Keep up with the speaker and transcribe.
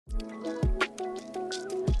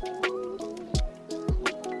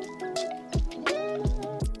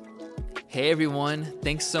Hey everyone,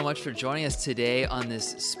 thanks so much for joining us today on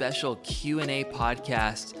this special Q&A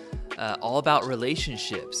podcast all about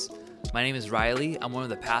relationships. My name is Riley. I'm one of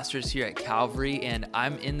the pastors here at Calvary, and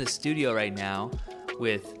I'm in the studio right now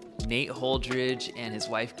with Nate Holdridge and his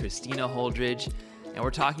wife Christina Holdridge, and we're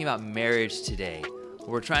talking about marriage today. What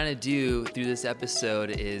we're trying to do through this episode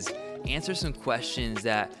is answer some questions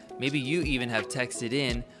that maybe you even have texted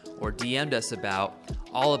in or DM'd us about,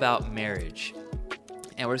 all about marriage.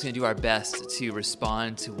 And we're just going to do our best to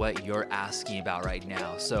respond to what you're asking about right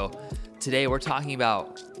now. So today we're talking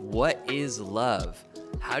about what is love?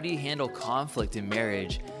 How do you handle conflict in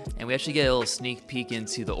marriage? And we actually get a little sneak peek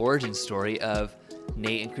into the origin story of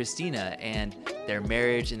Nate and Christina and their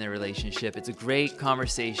marriage and their relationship. It's a great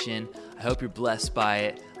conversation. I hope you're blessed by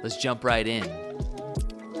it. Let's jump right in.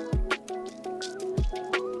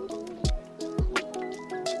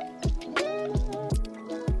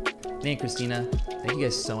 Nate and Christina, thank you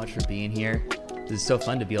guys so much for being here. This is so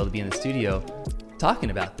fun to be able to be in the studio talking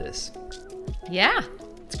about this. Yeah,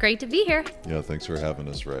 it's great to be here. Yeah, thanks for having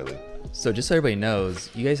us, Riley. So just so everybody knows,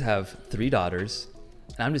 you guys have 3 daughters,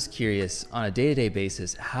 and I'm just curious, on a day-to-day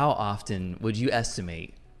basis, how often would you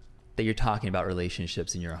estimate that you're talking about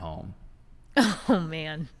relationships in your home? Oh,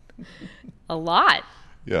 man. A lot.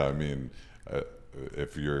 Yeah, I mean,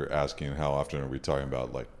 if you're asking how often are we talking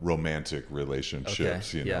about like romantic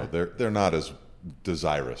relationships, Okay, you know, they're not as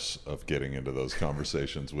desirous of getting into those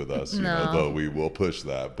conversations with us, you know, though we will push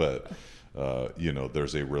that. But, you know,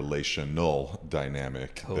 there's a relational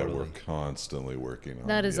dynamic that we're constantly working on.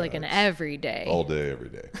 That is like an everyday. All day, every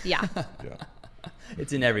day. Yeah. Yeah.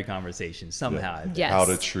 It's in every conversation somehow. Yeah. Yes. How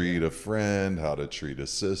to treat a friend, how to treat a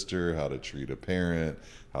sister, how to treat a parent,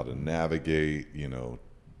 how to navigate, you know,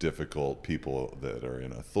 difficult people that are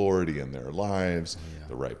in authority in their lives,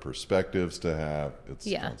 the right perspectives to have.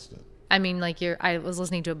 It's constant. I mean, like I was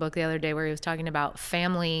listening to a book the other day where he was talking about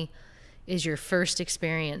family is your first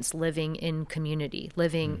experience living in community,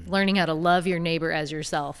 learning how to love your neighbor as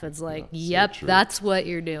yourself. It's like, yep, so that's what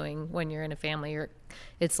you're doing when you're in a family.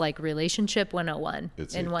 It's like relationship 101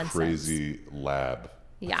 It's in a one crazy sense. lab.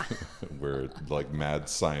 Yeah. Where like mad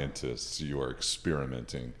scientists, you are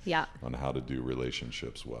experimenting on how to do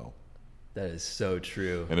relationships well. That is so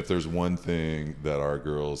true. And if there's one thing that our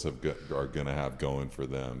girls are going to have going for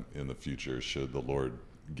them in the future, should the Lord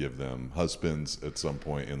give them husbands at some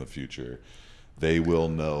point in the future, they will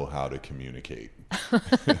know how to communicate.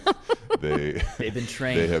 They've been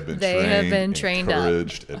trained. They have been trained,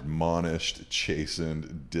 encouraged, admonished,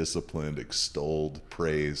 chastened, disciplined, extolled,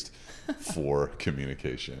 praised for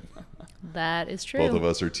communication. That is true. Both of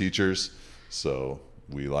us are teachers, so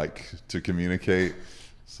we like to communicate.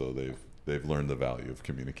 So they've learned the value of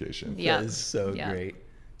communication. Yeah. That is so great.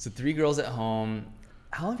 So 3 girls at home.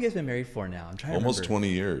 How long have you guys been married for now? I'm trying to Almost remember. 20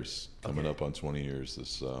 years. Coming up on 20 years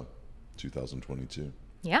this 2022.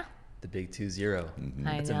 Yeah. The big 2-0.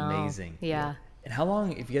 I That's know. amazing. Yeah. And how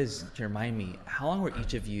long, if you guys can remind me, how long were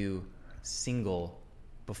each of you single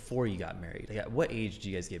before you got married? Like, at what age did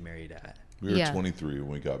you guys get married at? We were 23 when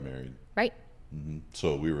we got married. Right.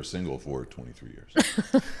 So we were single for 23 years.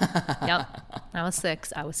 Yep. I was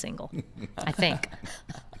 6. I was single. I think.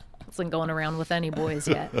 Wasn't going around with any boys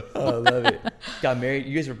yet. Oh, I love it. Got married.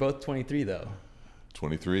 You guys were both 23 though.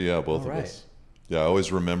 23, yeah, both of us. Yeah, I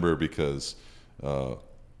always remember because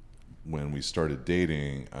when we started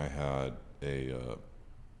dating, I had a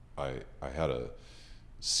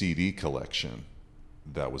CD collection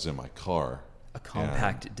that was in my car. A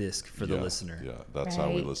compact disc for the listener. Yeah, that's how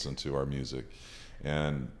we listened to our music.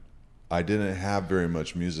 And I didn't have very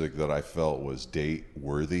much music that I felt was date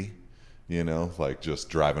worthy, you know, like just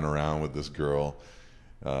driving around with this girl.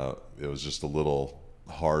 It was just a little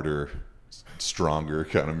harder, stronger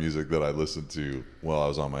kind of music that I listened to while I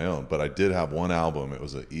was on my own. But I did have one album. It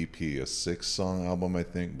was an EP, a 6-song album, I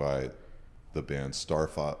think, by the band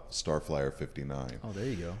Starflyer 59. Oh, there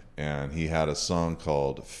you go. And he had a song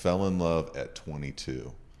called Fell in Love at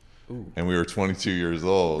 22. Ooh. And we were 22 years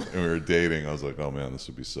old and we were dating. I was like, oh man, this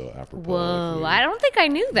would be so apropos. Whoa, I don't think I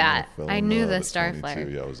knew that. I knew the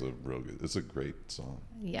Starflyer. Yeah, it was it's a great song.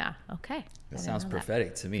 Yeah, okay. It sounds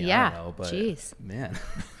prophetic to me. Yeah, I don't know, but geez. Man,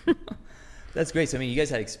 that's great. So, I mean, you guys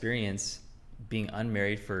had experience being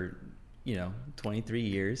unmarried for, 23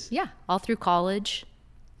 years. Yeah, all through college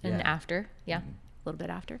and Yeah. after. Yeah, a little bit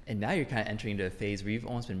after. And now you're kind of entering into a phase where you've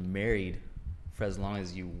almost been married for as long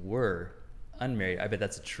as you were unmarried. I bet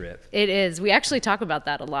that's a trip. It is. We actually talk about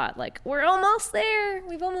that a lot. Like, we're almost there.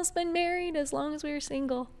 We've almost been married as long as we were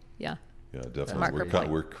single. Yeah. Yeah, definitely.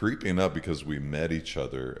 We're creeping up because we met each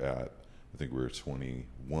other at, I think we were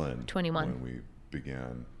 21. 21. When we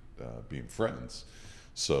began being friends.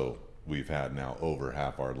 So we've had now over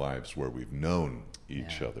half our lives where we've known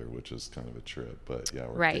each other, which is kind of a trip. But yeah,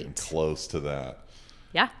 we're getting close to that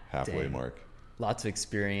halfway mark. Lots of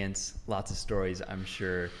experience, lots of stories, I'm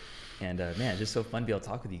sure. And man, it's just so fun to be able to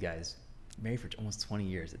talk with you guys. Married for almost 20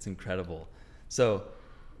 years. It's incredible. So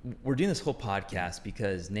we're doing this whole podcast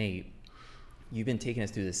because, Nate, you've been taking us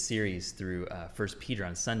through this series through 1 Peter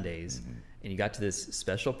on Sundays. And you got to this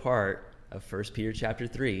special part of 1 Peter chapter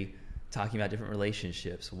 3, talking about different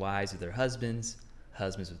relationships, wives with their husbands,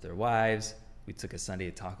 husbands with their wives. We took a Sunday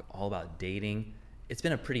to talk all about dating. It's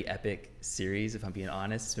been a pretty epic series, if I'm being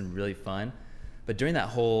honest. It's been really fun. But during that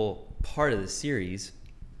whole part of the series,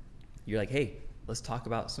 you're like, hey, let's talk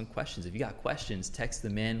about some questions. If you got questions, text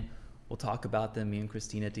them in. We'll talk about them, me and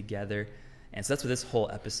Christina together. And so that's what this whole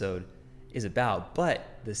episode is about.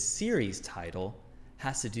 But the series title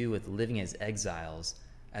has to do with living as exiles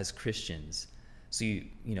as Christians. So you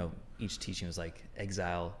know, each teaching was like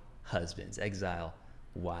exile husbands, exile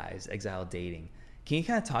wives, exile dating. Can you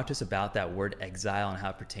kind of talk to us about that word exile and how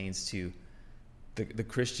it pertains to the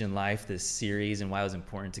Christian life, this series, and why it was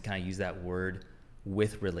important to kind of use that word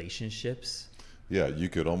with relationships? Yeah, you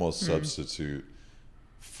could almost substitute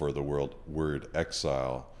for the word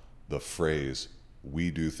exile the phrase,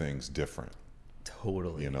 we do things different.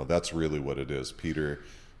 Totally. You know, that's really what it is. Peter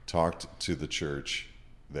talked to the church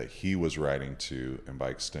that he was writing to, and by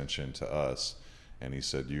extension to us, and he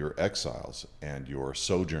said, you're exiles and you're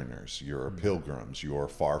sojourners, you're pilgrims, you're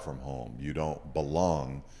far from home. You don't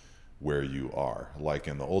belong where you are. Like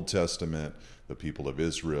in the Old Testament, the people of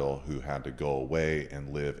Israel who had to go away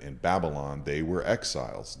and live in Babylon, they were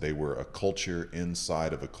exiles. They were a culture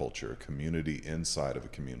inside of a culture, a community inside of a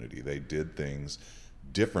community. They did things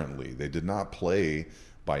differently. They did not play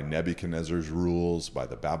by Nebuchadnezzar's rules, by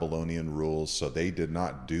the Babylonian rules, so they did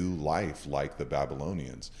not do life like the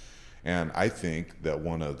Babylonians. And I think that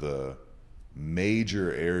one of the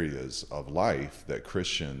major areas of life that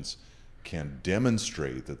Christians can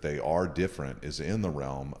demonstrate that they are different is in the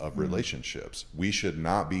realm of relationships. We should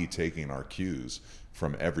not be taking our cues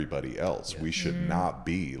from everybody else. We should not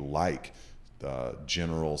be like the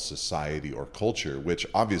general society or culture, which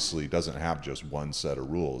obviously doesn't have just one set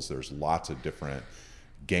of rules. There's lots of different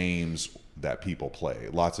games that people play,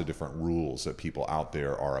 lots of different rules that people out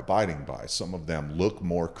there are abiding by. Some of them look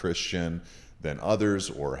more Christian than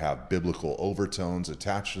others or have biblical overtones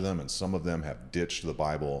attached to them, and some of them have ditched the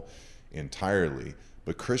Bible entirely.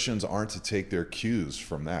 But Christians aren't to take their cues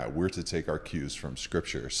from that. We're to take our cues from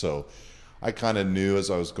Scripture. So I kind of knew as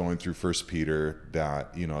I was going through 1 Peter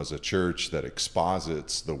that, you know, as a church that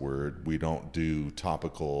exposits the word, we don't do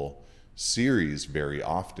topical series very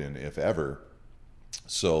often, if ever.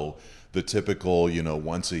 So the typical, you know,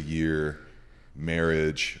 once a year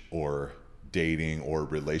marriage or dating or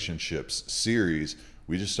relationships series,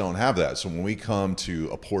 we just don't have that. So when we come to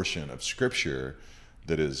a portion of Scripture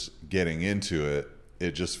that is getting into it,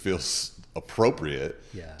 it just feels appropriate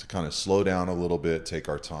to kind of slow down a little bit, take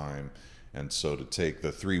our time. And so to take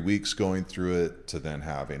the 3 weeks going through it, to then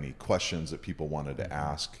have any questions that people wanted to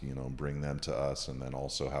ask, you know, bring them to us, and then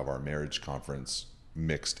also have our marriage conference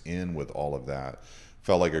mixed in with all of that,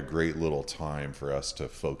 felt like a great little time for us to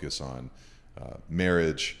focus on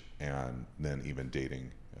marriage and then even dating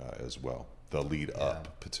as well, the lead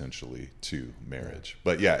up potentially to marriage.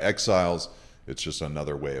 But yeah, exiles, it's just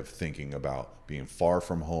another way of thinking about being far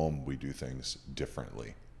from home. We do things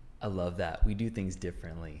differently. I love that. We do things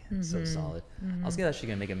differently. So solid. I was actually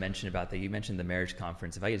going to make a mention about that. You mentioned the marriage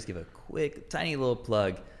conference. If I could just give a quick, tiny little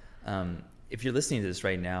plug. If you're listening to this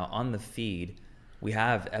right now, on the feed, we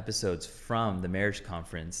have episodes from the marriage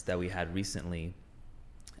conference that we had recently.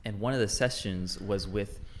 And one of the sessions was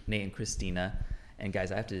with Nate and Christina. And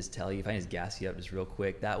guys, I have to just tell you, if I can just gas you up just real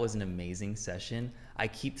quick, that was an amazing session. I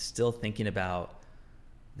keep still thinking about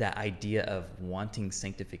that idea of wanting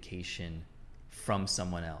sanctification from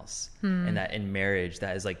someone else. And that in marriage,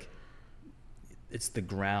 that is like, it's the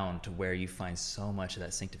ground to where you find so much of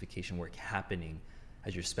that sanctification work happening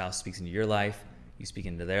as your spouse speaks into your life, you speak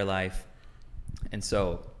into their life. And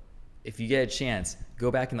so if you get a chance, go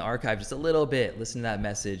back in the archive just a little bit, listen to that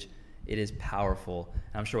message. It is powerful.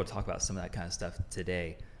 And I'm sure we'll talk about some of that kind of stuff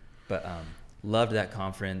today. But loved that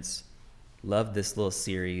conference, loved this little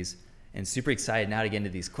series, and super excited now to get into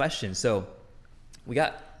these questions. So we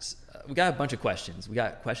got a bunch of questions. We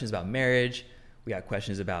got questions about marriage. We got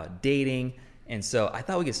questions about dating. And so I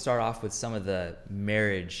thought we could start off with some of the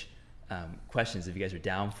marriage questions, if you guys are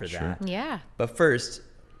down for that. Yeah. But first,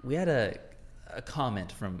 we had a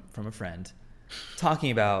comment from a friend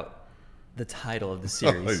talking about the title of the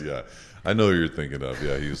series. Oh, yeah. I know what you're thinking of.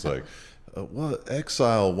 Yeah, he was like, Well,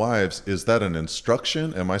 exile wives, is that an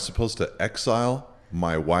instruction? Am I supposed to exile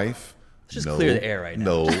my wife? Let's just clear the air right now.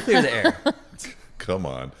 No. Just clear the air. Come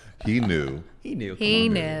on. He knew. He knew. He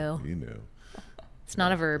knew. He knew. It's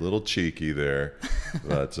not a verb. A little cheeky there.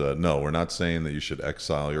 But no, we're not saying that you should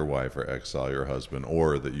exile your wife or exile your husband,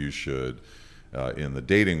 or that you should, in the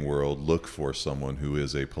dating world, look for someone who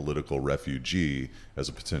is a political refugee as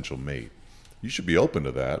a potential mate. You should be open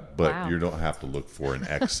to that, but Wow. you don't have to look for an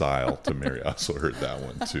exile to marry. I also heard that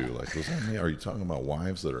one too. Like, was that me? Are you talking about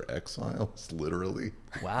wives that are exiles, literally?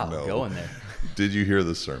 Wow, No. going there. Did you hear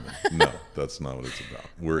the sermon? No, that's not what it's about.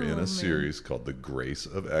 We're in a series called The Grace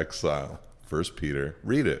of Exile. 1 Peter.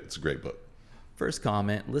 Read it. It's a great book. First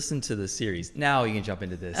comment, listen to the series. Now you can jump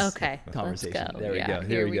into this Okay, conversation. let's go. There we Yeah, go.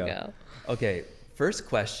 here we go. Okay, first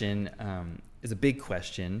question is a big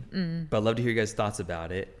question, but I'd love to hear you guys' thoughts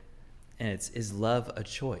about it. And it's, is love a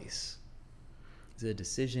choice? Is it a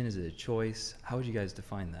decision? Is it a choice? How would you guys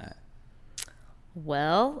define that?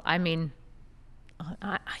 Well, I mean,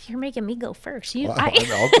 you're making me go first.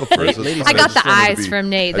 I'll go first. Ladies, I got just the wanted eyes to be- from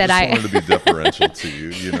Nate that I just wanted to be deferential to you,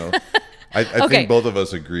 you know. I Okay. think both of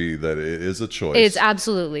us agree that it is a choice. It's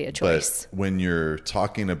absolutely a choice. But when you're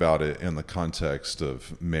talking about it in the context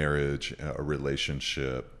of marriage, a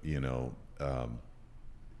relationship, you know,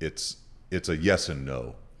 it's a yes and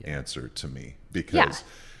no answer to me, because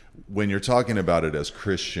when you're talking about it as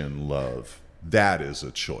Christian love, that is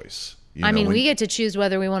a choice. You I know, mean, when- we get to choose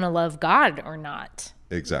whether we want to love God or not.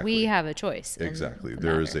 Exactly. We have a choice. in Exactly. the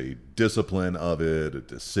There is matter. a discipline of it, a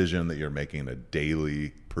decision that you're making, a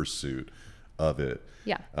daily pursuit of it.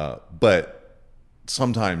 Yeah. But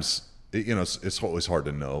sometimes, you know, it's always hard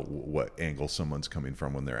to know what angle someone's coming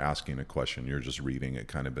from when they're asking a question. You're just reading it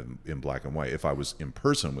kind of in black and white. If I was in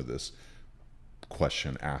person with this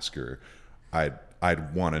question asker,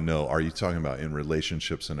 I'd want to know, are you talking about in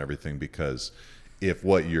relationships and everything? Because if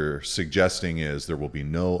what you're suggesting is there will be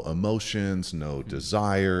no emotions, no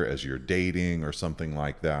desire as you're dating or something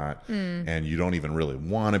like that, and you don't even really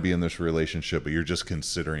want to be in this relationship, but you're just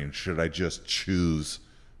considering, should I just choose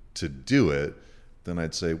to do it? Then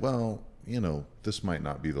I'd say, well, you know, this might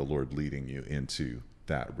not be the Lord leading you into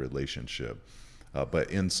that relationship.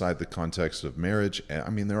 But inside the context of marriage,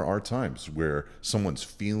 I mean, there are times where someone's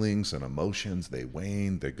feelings and emotions, they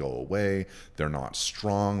wane, they go away, they're not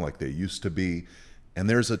strong like they used to be. And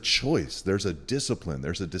there's a choice, there's a discipline,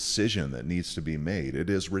 there's a decision that needs to be made. It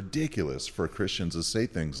is ridiculous for Christians to say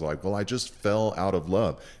things like, well, I just fell out of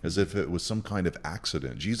love, as if it was some kind of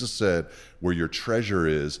accident. Jesus said, where your treasure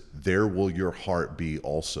is, there will your heart be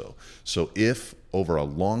also. So if over a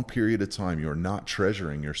long period of time you're not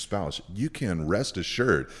treasuring your spouse, you can rest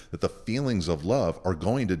assured that the feelings of love are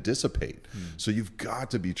going to dissipate. So you've got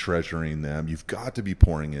to be treasuring them. You've got to be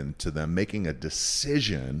pouring into them, making a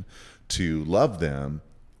decision to love them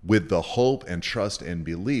with the hope and trust and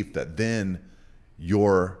belief that then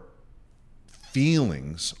your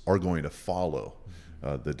feelings are going to follow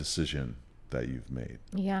the decision that you've made.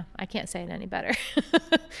 Yeah, I can't say it any better.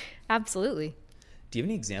 Absolutely. Do you have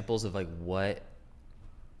any examples of like what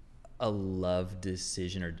a love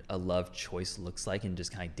decision or a love choice looks like in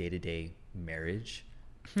just kind of day-to-day marriage?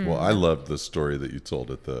 Well, I loved the story that you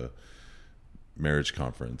told at the marriage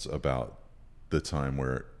conference about the time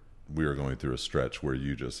where we were going through a stretch where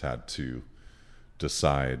you just had to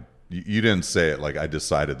decide. You didn't say it like, I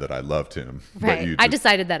decided that I loved him. Right. But you I just,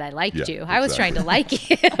 decided that I liked Yeah, you. I was trying exactly. to like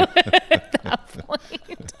you at that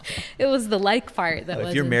point. It was the like part that was.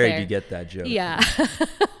 If you're married, you get that joke. Yeah.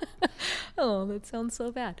 Oh, that sounds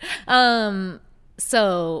so bad.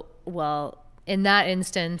 So, well, in that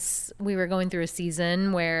instance, we were going through a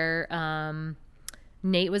season where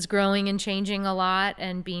Nate was growing and changing a lot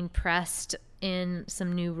and being pressed in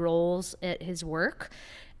some new roles at his work.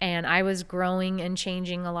 And I was growing and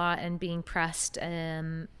changing a lot and being pressed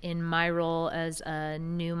in my role as a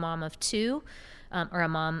new mom of two, or a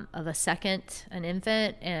mom of a second, an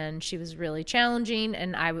infant. And she was really challenging.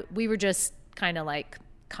 And we were just kind of like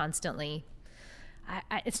constantly,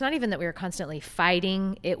 it's not even that we were constantly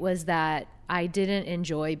fighting. It was that I didn't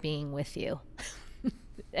enjoy being with you.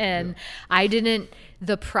 And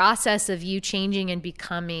the process of you changing and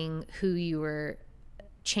becoming who you were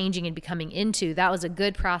changing and becoming into, that was a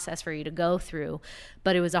good process for you to go through,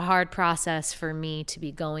 but it was a hard process for me to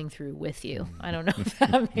be going through with you. I don't know if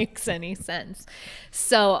that makes any sense.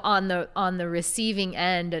 So on the receiving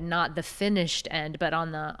end, and not the finished end, but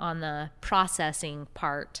on the processing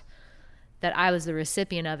part that I was the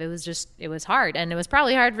recipient of, it was hard. And it was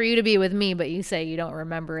probably hard for you to be with me, but you say you don't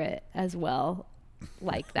remember it as well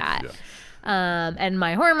like that. Yeah. And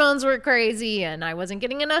my hormones were crazy and I wasn't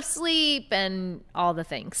getting enough sleep and all the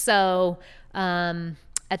things. So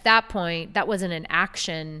at that point, that wasn't an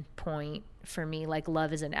action point for me, like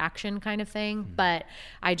love is an action kind of thing. But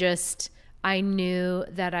I knew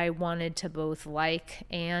that I wanted to both like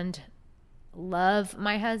and love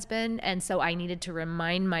my husband. And so I needed to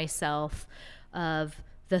remind myself of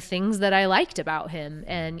the things that I liked about him.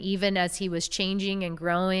 And even as he was changing and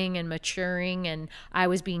growing and maturing and I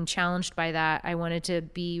was being challenged by that, I wanted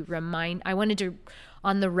to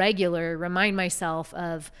on the regular remind myself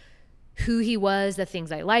of who he was, the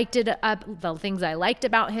things I liked about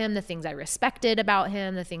him, the things I respected about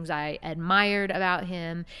him, the things I admired about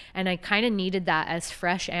him. And I kind of needed that as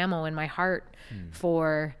fresh ammo in my heart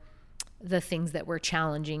for the things that were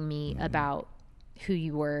challenging me about who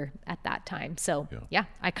you were at that time. So yeah,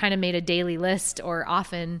 I kind of made a daily list, or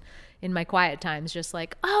often in my quiet times, just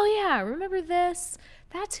like, oh yeah, remember this?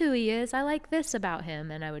 That's who he is. I like this about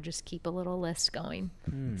him. And I would just keep a little list going.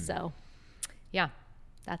 So yeah,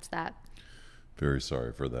 that's that. Very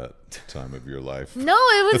sorry for that time of your life. No,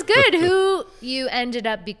 it was good. Who you ended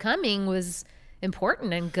up becoming was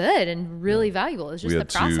important and good and really valuable. It was just the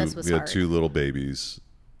process was hard. We had two little babies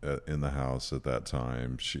in the house at that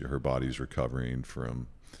time. Her body's recovering from,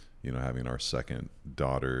 having our second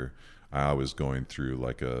daughter. I was going through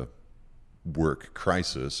like a work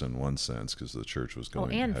crisis in one sense because the church was had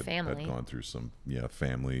gone through some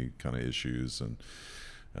family kind of issues and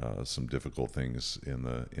some difficult things in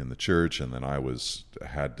the church, and then I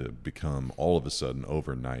had to become all of a sudden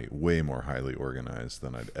overnight way more highly organized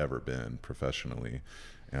than I'd ever been professionally,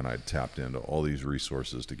 and I'd tapped into all these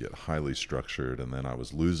resources to get highly structured, and then I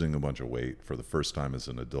was losing a bunch of weight for the first time as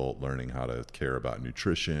an adult, learning how to care about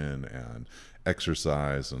nutrition and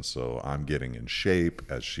exercise, and so I'm getting in shape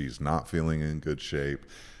as she's not feeling in good shape.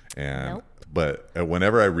 And but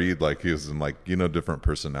whenever I read different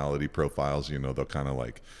personality profiles, they'll kind of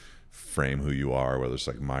like frame who you are, whether it's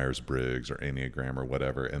like Myers-Briggs or Enneagram or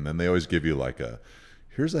whatever, and then they always give you like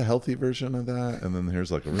here's a healthy version of that, and then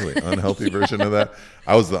here's like a really unhealthy version of that.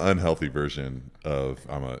 I was the unhealthy version of,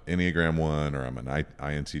 I'm a Enneagram 1 or I'm an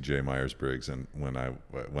INTJ Myers-Briggs, and when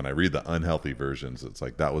I read the unhealthy versions, it's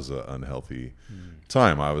like that was an unhealthy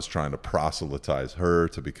time. I was trying to proselytize her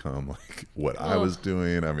to become like what I was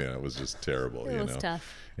doing. I mean, it was just terrible. It was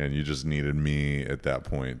tough. And you just needed me at that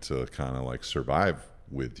point to kind of like survive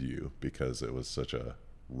with you because it was such a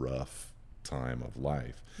rough time of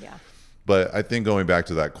life. Yeah. But I think going back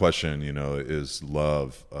to that question, is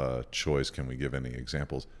love a choice? Can we give any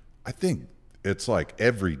examples? I think it's like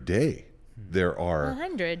every day there are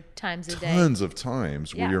 100 times a day, tons of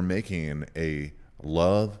times where you're making a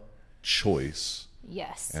love choice.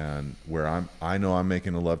 Yes. And where I know I'm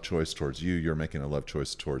making a love choice towards you, you're making a love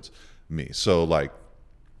choice towards me. So like,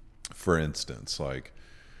 for instance, like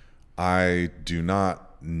I do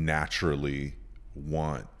not naturally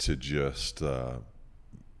want to just,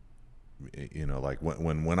 like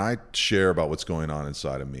when I share about what's going on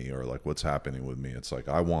inside of me or like what's happening with me, it's like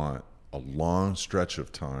I want a long stretch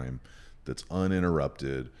of time that's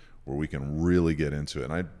uninterrupted where we can really get into it.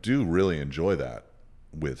 And I do really enjoy that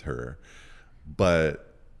with her.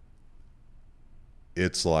 But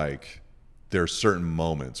it's like there's certain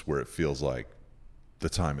moments where it feels like the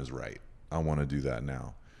time is right. I want to do that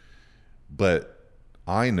now. But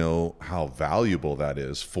I know how valuable that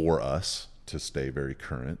is for us to stay very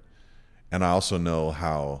current. And I also know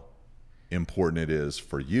how important it is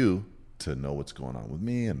for you to know what's going on with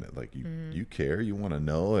me, and like you care, you want to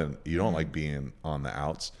know, and you don't like being on the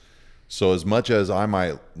outs. So as much as I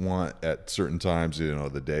might want at certain times,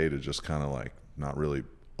 the day to just kind of like not really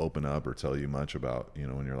open up or tell you much about,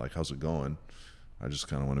 when you're like, how's it going? I just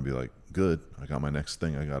kind of want to be like, good, I got my next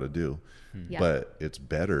thing I got to do. Yeah. But it's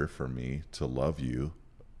better for me to love you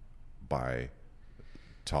by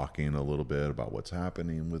talking a little bit about what's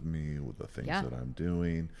happening with me, with the things that I'm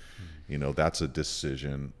doing. That's a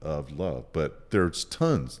decision of love. But there's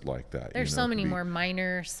tons like that. There's so many more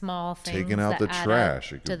minor, small things. Taking out the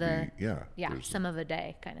trash. It could be, some of a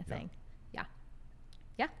day kind of thing. Yeah.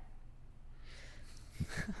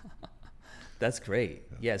 That's great.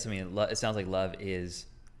 Yes, I mean, it sounds like love is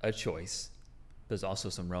a choice. There's also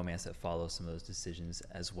some romance that follows some of those decisions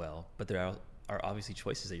as well. But there are obviously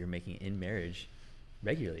choices that you're making in marriage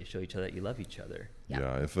regularly, show each other that you love each other.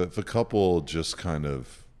 Yeah, if a couple just kind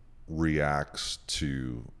of reacts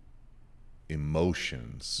to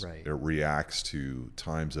emotions, right. It reacts to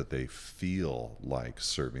times that they feel like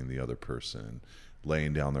serving the other person,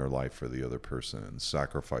 laying down their life for the other person,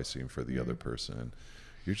 sacrificing for the other person.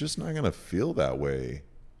 You're just not going to feel that way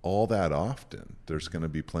all that often. There's going to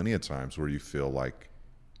be plenty of times where you feel like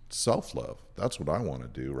self-love. That's what I want to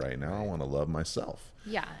do right now. I want to love myself.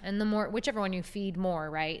 Yeah. And the more, whichever one you feed more,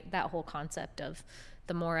 right? That whole concept of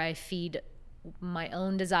the more I feed my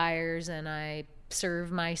own desires and I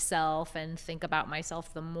serve myself and think about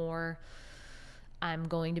myself, the more I'm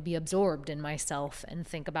going to be absorbed in myself and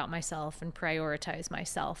think about myself and prioritize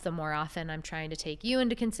myself. The more often I'm trying to take you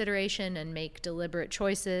into consideration and make deliberate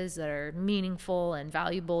choices that are meaningful and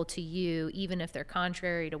valuable to you, even if they're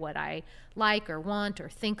contrary to what I like or want or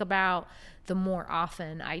think about, the more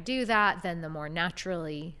often I do that, then the more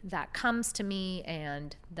naturally that comes to me,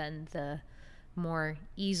 and then the more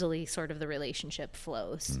easily sort of the relationship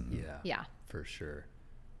flows. Yeah, for sure.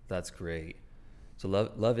 That's great. So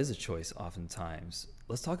love is a choice oftentimes.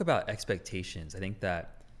 Let's talk about expectations. I think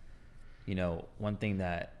that, one thing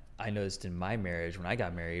that I noticed in my marriage when I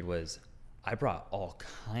got married was I brought all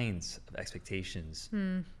kinds of expectations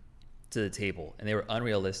to the table, and they were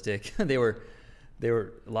unrealistic. they were a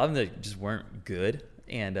lot of them that just weren't good,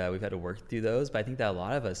 and we've had to work through those. But I think that a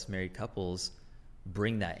lot of us married couples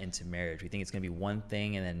bring that into marriage. We think it's going to be one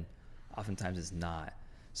thing, and then oftentimes it's not.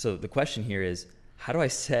 So the question here is, how do I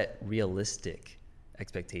set realistic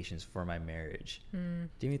expectations for my marriage? Do you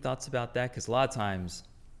have any thoughts about that? Because a lot of times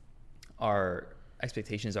our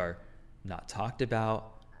expectations are not talked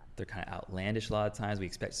about. They're kind of outlandish a lot of times. We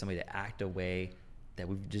expect somebody to act a way that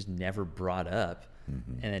we've just never brought up,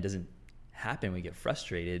 and it doesn't happen. We get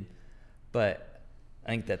frustrated. But I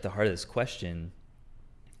think that the heart of this question,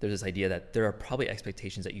 there's this idea that there are probably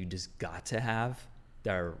expectations that you just got to have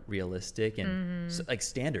that are realistic and so, like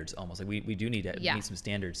standards almost. Like we do need to meet some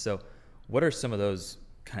standards. So what are some of those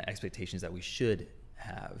kind of expectations that we should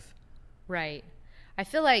have? Right. I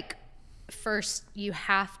feel like first you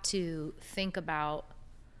have to think about,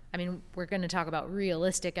 we're going to talk about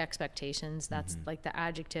realistic expectations. That's like the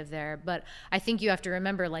adjective there. But I think you have to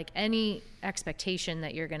remember, like any expectation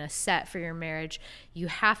that you're going to set for your marriage, you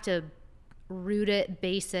have to root it,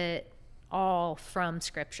 base it all from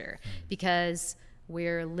Scripture, because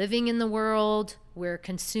we're living in the world, we're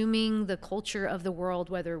consuming the culture of the world,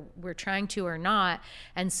 whether we're trying to or not.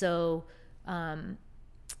 And so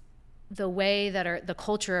the way that the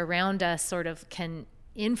culture around us sort of can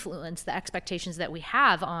influence the expectations that we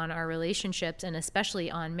have on our relationships, and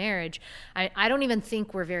especially on marriage. I don't even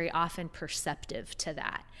think we're very often perceptive to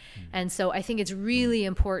that. And so I think it's really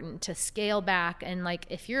important to scale back, and like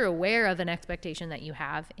if you're aware of an expectation that you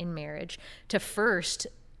have in marriage, to first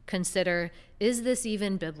consider, is this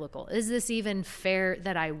even biblical? Is this even fair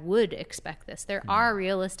that I would expect this? There are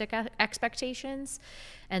realistic expectations,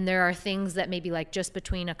 and there are things that maybe like just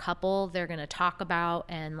between a couple they're going to talk about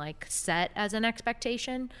and like set as an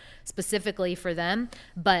expectation specifically for them.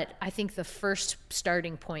 But I think the first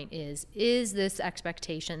starting point is this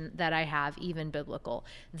expectation that I have even biblical?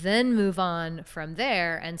 Then move on from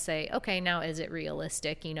there and say, okay, now is it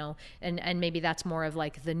realistic? And maybe that's more of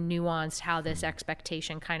like the nuanced how this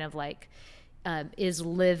expectation kind of like is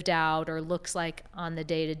lived out or looks like on the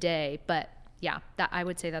day to day. But yeah, that I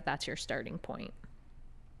would say that that's your starting point.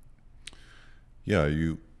 Yeah,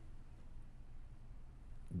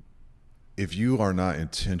 if you are not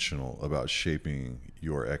intentional about shaping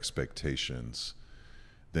your expectations,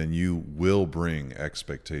 then you will bring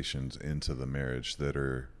expectations into the marriage that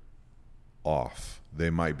are off. They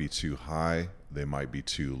might be too high, they might be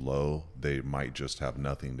too low, they might just have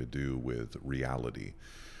nothing to do with reality.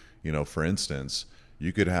 For instance,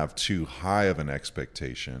 you could have too high of an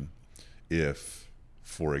expectation if,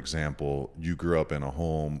 for example, you grew up in a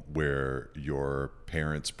home where your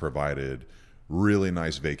parents provided really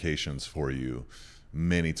nice vacations for you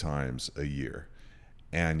many times a year.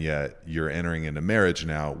 And yet you're entering into marriage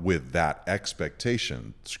now with that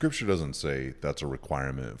expectation. Scripture doesn't say that's a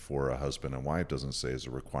requirement for a husband and wife, doesn't say it's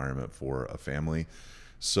a requirement for a family.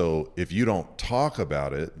 So if you don't talk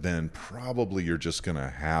about it, then probably you're just going to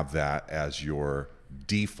have that as your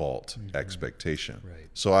default expectation. Right.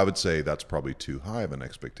 So I would say that's probably too high of an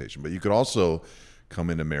expectation. But you could also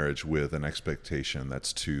come into marriage with an expectation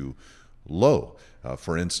that's too low.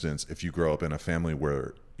 For instance, if you grow up in a family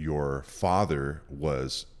where your father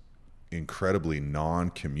was incredibly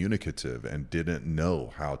non-communicative and didn't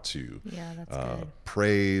know how to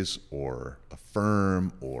praise or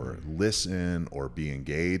affirm or listen or be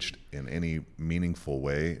engaged in any meaningful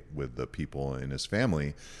way with the people in his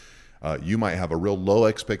family, you might have a real low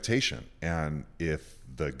expectation. And if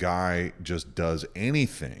the guy just does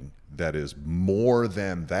anything that is more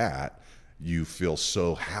than that, you feel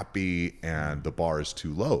so happy and the bar is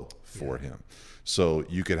too low for him. So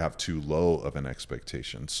you could have too low of an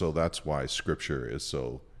expectation. So that's why Scripture is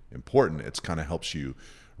so important. It kind of helps you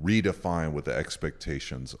redefine what the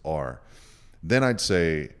expectations are. Then I'd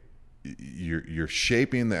say you're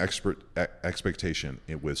shaping the expectation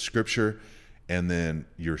with Scripture, and then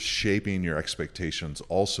you're shaping your expectations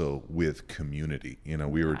also with community. You know,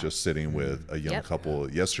 we were just sitting with a young couple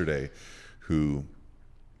yesterday who,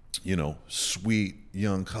 you know, sweet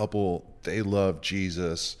young couple, they love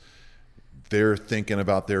Jesus. They're thinking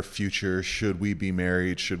about their future. Should we be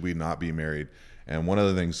married? Should we not be married? And one of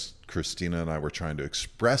the things Christina and I were trying to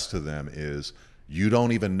express to them is, you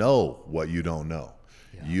don't even know what you don't know.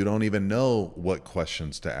 Yeah. You don't even know what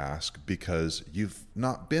questions to ask because you've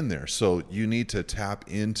not been there. So you need to tap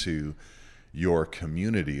into your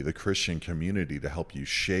community, the Christian community, to help you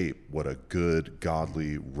shape what a good,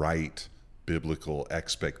 godly, right, biblical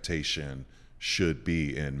expectation should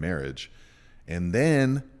be in marriage. And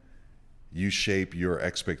then you shape your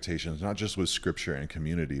expectations, not just with Scripture and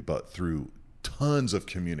community, but through tons of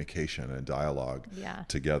communication and dialogue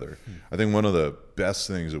together. I think one of the best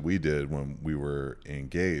things that we did when we were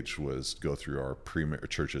engaged was go through our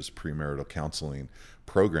church's premarital counseling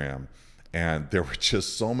program. And there were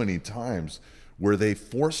just so many times where they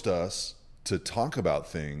forced us to talk about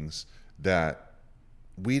things that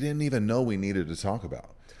we didn't even know we needed to talk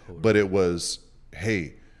about. Totally. But it was,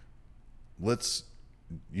 hey, let's,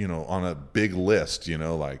 you know, on a big list, you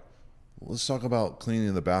know, like, let's talk about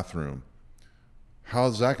cleaning the bathroom.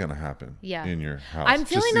 How's that going to happen in your house? I'm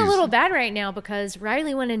feeling a little bad right now because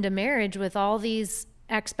Riley went into marriage with all these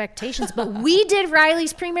expectations, but we did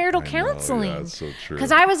Riley's premarital counseling. Yeah, so true.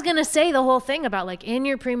 Because I was going to say the whole thing about, like, in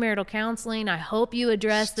your premarital counseling, I hope you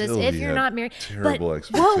address this if you're not married. Terrible but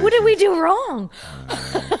expectations. What did we do wrong?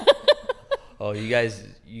 Oh, you guys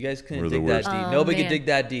couldn't dig that deep. Nobody could dig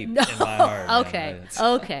that deep in my heart.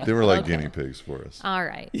 Okay. They were like guinea pigs for us. All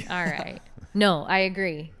right. No, I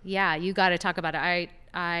agree. Yeah, you got to talk about it.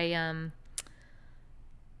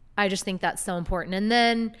 I just think that's so important. And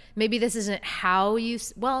then maybe this isn't how you,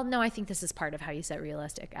 well, no, I think this is part of how you set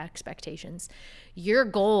realistic expectations. Your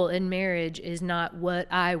goal in marriage is not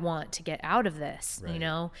what I want to get out of this. Right. You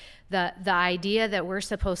know, the idea that we're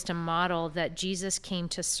supposed to model that Jesus came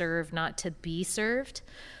to serve, not to be served.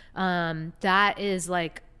 That is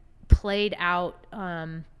like played out,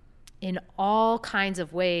 in all kinds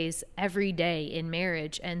of ways every day in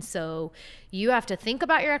marriage. And so you have to think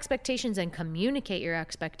about your expectations and communicate your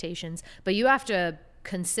expectations, but you have to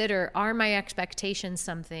consider, are my expectations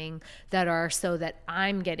something that are so that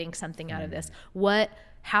I'm getting something out of this?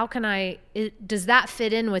 Does that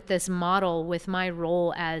fit in with this model, with my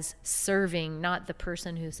role as serving, not the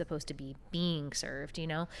person who's supposed to be being served, you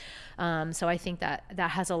know? So I think that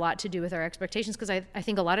has a lot to do with our expectations, because I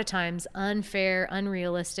think a lot of times unfair,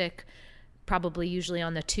 unrealistic, probably usually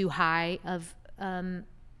on the too high of an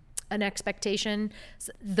expectation,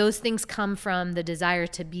 those things come from the desire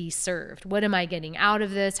to be served. What am I getting out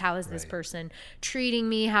of this? How is this person treating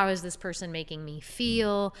me? How is this person making me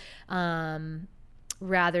feel?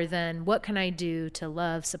 Rather than what can I do to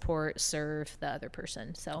love, support, serve the other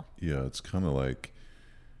person. So yeah, it's kind of like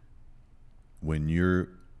when you're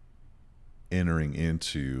entering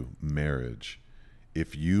into marriage,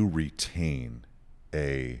 if you retain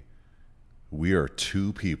we are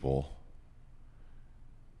two people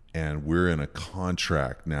and we're in a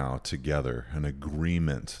contract now together, an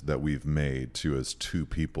agreement that we've made to, as two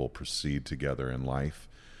people, proceed together in life,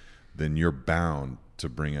 then you're bound to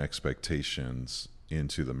bring expectations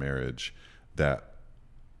into the marriage that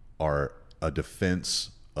are a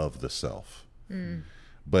defense of the self.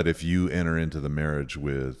 But if you enter into the marriage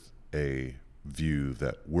with a view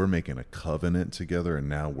that we're making a covenant together and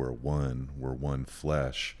now we're one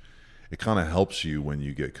flesh, it kind of helps you when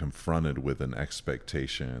you get confronted with an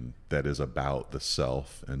expectation that is about the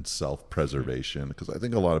self and self-preservation, because I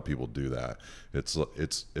think a lot of people do that. It's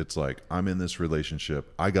like, I'm in this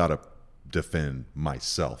relationship, I got to defend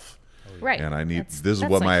myself. Right. And this is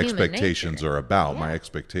what my expectations are about. Yeah. My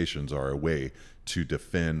expectations are a way to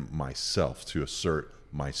defend myself, to assert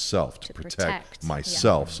myself, to protect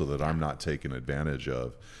myself so that I'm not taken advantage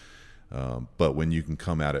of. But when you can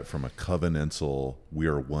come at it from a covenantal, we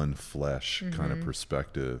are one flesh kind of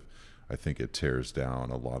perspective, I think it tears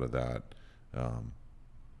down a lot of that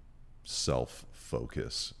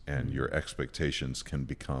self-focus, and your expectations can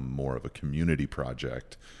become more of a community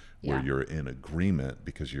project where you're in agreement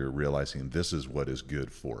because you're realizing this is what is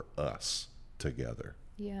good for us together.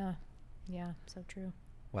 Yeah, so true.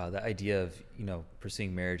 Wow, the idea of,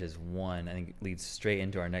 pursuing marriage as one, I think leads straight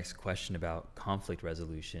into our next question about conflict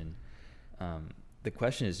resolution. The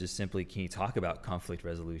question is just simply, can you talk about conflict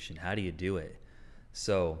resolution? How do you do it?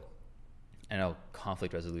 So I know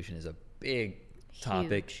conflict resolution is a big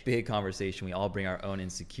topic, big conversation. We all bring our own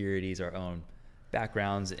insecurities, our own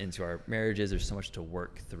backgrounds, into our marriages. There's so much to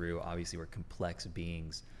work through. Obviously, we're complex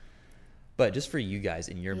beings. But just for you guys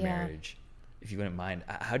in your marriage, if you wouldn't mind,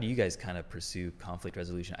 how do you guys kind of pursue conflict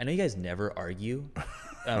resolution? I know you guys never argue,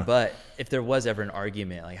 but if there was ever an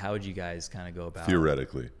argument, like how would you guys kind of go about it?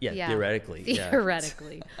 Theoretically. Yeah, theoretically.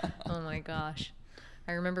 Theoretically. Oh my gosh.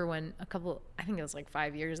 I remember when I think it was like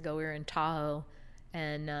 5 years ago, we were in Tahoe,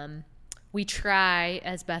 and we try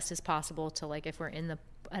as best as possible to, like, if we're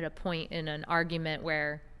at a point in an argument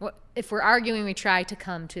where, if we're arguing, we try to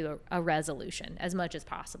come to a resolution as much as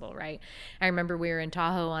possible, right? I remember we were in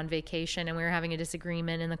Tahoe on vacation, and we were having a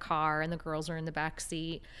disagreement in the car, and the girls were in the back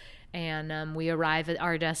seat. And we arrive at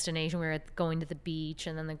our destination. We were going to the beach,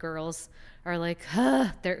 and then the girls are like,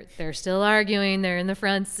 they're still arguing. They're in the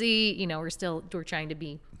front seat. You know, we're trying to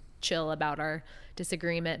be chill about our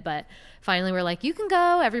disagreement. But finally, we're like, you can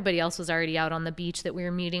go. Everybody else was already out on the beach that we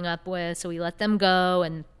were meeting up with, so we let them go,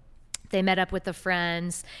 and they met up with the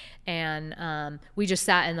friends, and we just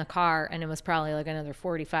sat in the car, and it was probably like another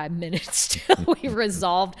 45 minutes till we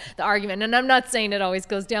resolved the argument. And I'm not saying it always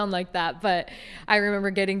goes down like that, but I remember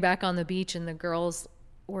getting back on the beach, and the girls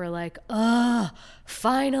were like,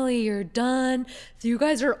 finally you're done. You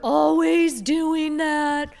guys are always doing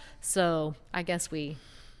that. So I guess we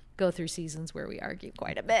go through seasons where we argue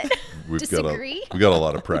quite a bit. We got a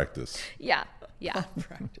lot of practice. Yeah.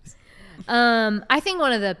 Practice. I think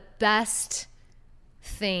one of the best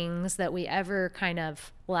things that we ever kind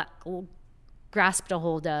of grasped a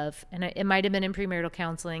hold of, and it might have been in premarital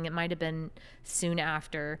counseling, it might have been soon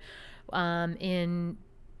after, in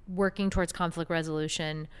working towards conflict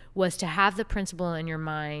resolution, was to have the principle in your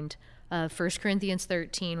mind of 1 Corinthians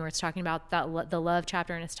 13, where it's talking about the love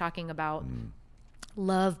chapter, and it's talking about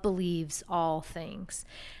love believes all things.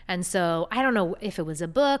 And so I don't know if it was a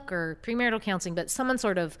book or premarital counseling, but someone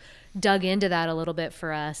sort of dug into that a little bit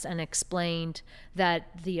for us and explained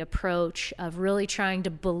that the approach of really trying to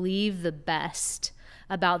believe the best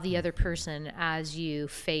about the other person as you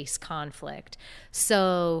face conflict.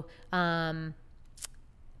 So not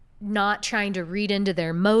trying to read into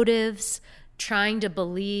their motives, trying to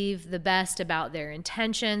believe the best about their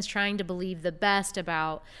intentions, trying to believe the best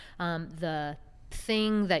about the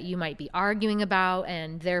thing that you might be arguing about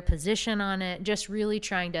and their position on it, just really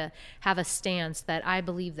trying to have a stance that I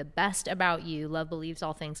believe the best about you. Love believes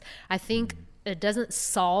all things. I think it doesn't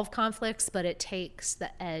solve conflicts, but it takes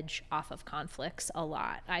the edge off of conflicts a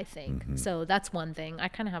lot, I think. So that's one thing. I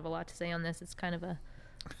kind of have a lot to say on this. It's kind of a...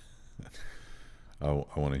 I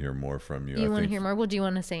want to hear more from you. You want to hear more? Well, do you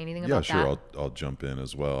want to say anything about that? Yeah, sure. I'll jump in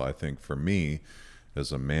as well. I think for me,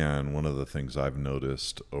 as a man, one of the things I've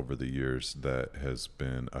noticed over the years that has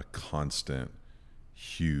been a constant,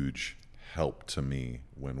 huge help to me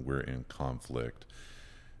when we're in conflict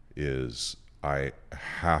is I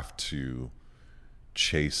have to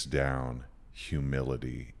chase down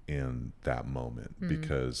humility in that moment,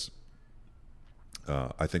 because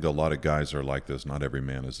I think a lot of guys are like this. Not every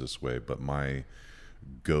man is this way, but my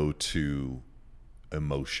go-to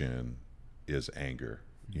emotion is anger,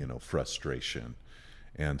 frustration.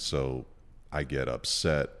 And so I get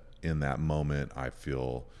upset in that moment. I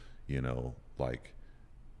feel, like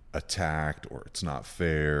attacked, or it's not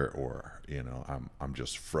fair, or, I'm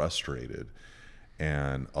just frustrated.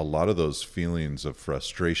 And a lot of those feelings of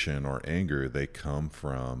frustration or anger, they come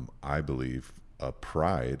from, I believe, a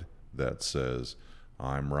pride that says,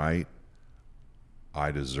 I'm right.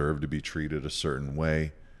 I deserve to be treated a certain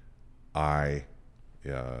way.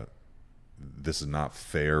 This is not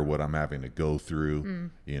fair what I'm having to go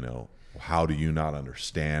through. How do you not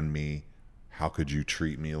understand me? How could you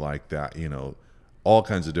treat me like that? All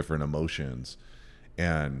kinds of different emotions.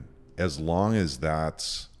 And as long as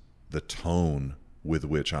that's the tone with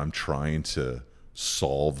which I'm trying to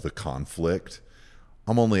solve the conflict,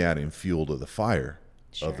 I'm only adding fuel to the fire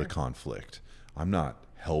of the conflict. I'm not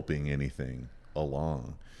helping anything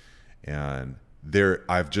along. And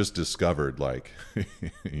I've just discovered, like,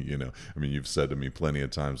 you've said to me plenty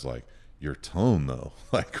of times, like, your tone though,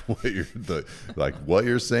 like what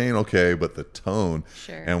you're saying, okay, but the tone.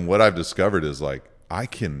 Sure. And what I've discovered is, like, I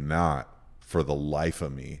cannot for the life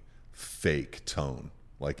of me fake tone.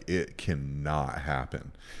 Like, it cannot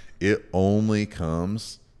happen. It only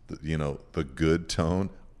comes, the good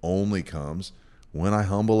tone only comes when I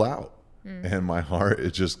humble out. And my heart,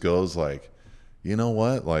 it just goes like, you know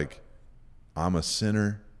what? Like, I'm a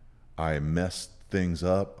sinner. I mess things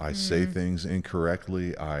up. I say things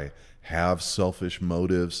incorrectly. I have selfish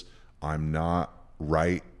motives. I'm not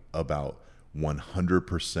right about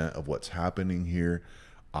 100% of what's happening here.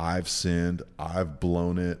 I've sinned. I've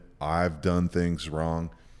blown it. I've done things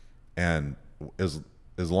wrong. And as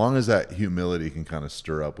as long as that humility can kind of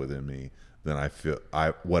stir up within me, then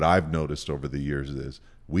what I've noticed over the years is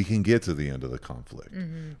we can get to the end of the conflict.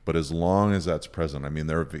 But as long as that's present, I mean,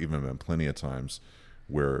 there have even been plenty of times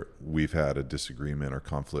where we've had a disagreement or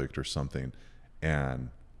conflict or something, and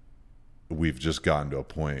we've just gotten to a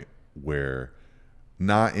point where,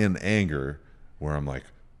 not in anger, where I'm like,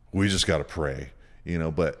 we just got to pray,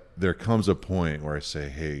 but there comes a point where I say,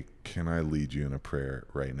 hey, can I lead you in a prayer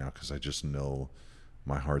right now? Because I just know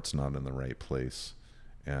my heart's not in the right place.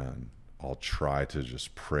 And I'll try to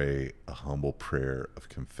just pray a humble prayer of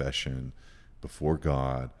confession before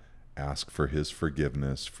God, ask for his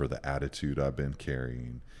forgiveness for the attitude I've been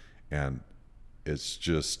carrying. And it's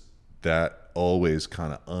just that always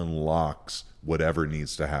kind of unlocks whatever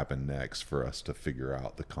needs to happen next for us to figure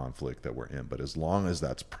out the conflict that we're in. But as long as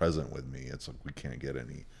that's present with me, it's like we can't get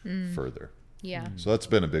any further. Yeah. So that's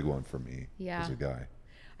been a big one for me Yeah. as a guy.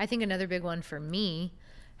 I think another big one for me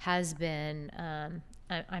has been,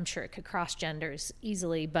 I'm sure it could cross genders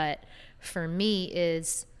easily, but for me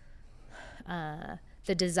is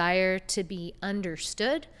the desire to be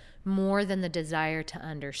understood more than the desire to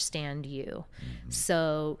understand you.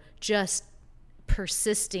 So just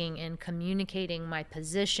persisting in communicating my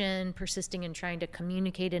position, persisting in trying to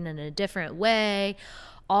communicate it in a different way,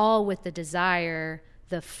 all with the desire,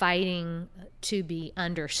 the fighting to be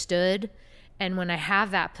understood. And when I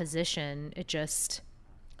have that position, it just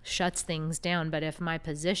shuts things down. But if my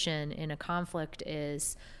position in a conflict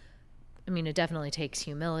is, I mean, it definitely takes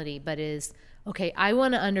humility, but is, okay, I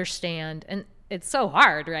want to understand, and it's so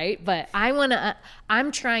hard, right? But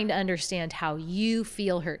I'm trying to understand how you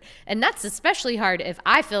feel hurt. And that's especially hard if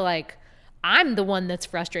I feel like I'm the one that's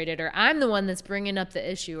frustrated, or I'm the one that's bringing up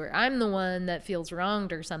the issue, or I'm the one that feels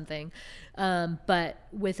wronged or something. But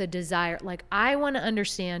with a desire, like, I want to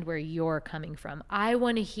understand where you're coming from. I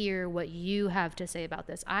want to hear what you have to say about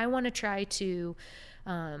this. I want to try to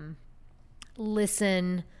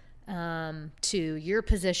listen to your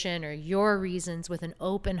position or your reasons with an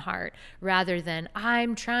open heart, rather than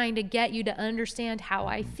I'm trying to get you to understand how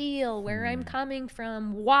I feel, where I'm coming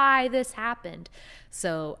from, why this happened.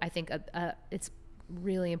 So I think it's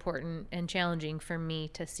really important and challenging for me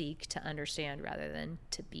to seek to understand rather than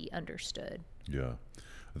to be understood. Yeah.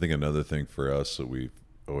 I think another thing for us that we've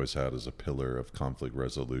always had as a pillar of conflict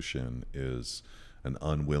resolution is an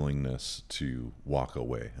unwillingness to walk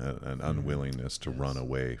away, an unwillingness to run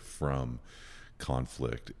away from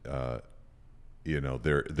conflict. There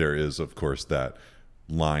is, of course, that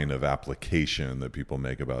line of application that people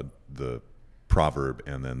make about the proverb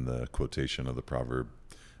and then the quotation of the proverb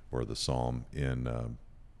or the psalm in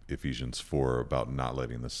Ephesians 4 about not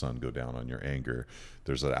letting the sun go down on your anger.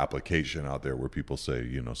 There's an application out there where people say,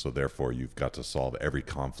 so therefore you've got to solve every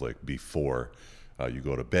conflict before you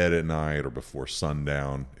go to bed at night or before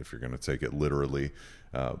sundown, if you're going to take it literally.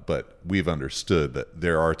 But we've understood that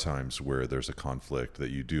there are times where there's a conflict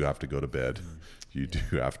that you do have to go to bed. You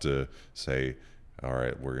do have to say, all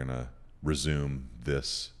right, we're going to resume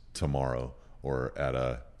this tomorrow, or at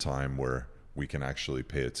a time where we can actually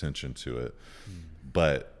pay attention to it.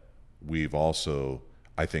 But we've also,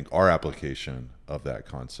 I think our application of that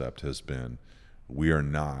concept has been, we are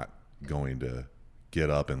not going to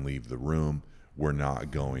get up and leave the room. We're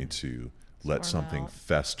not going to let something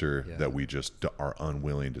fester that we just are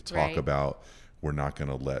unwilling to talk about. We're not going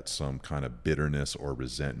to let some kind of bitterness or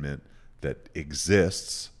resentment that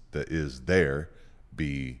exists, that is there,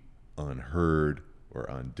 be unheard or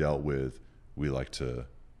undealt with. We like to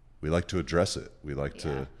address it. We like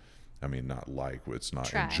to, it's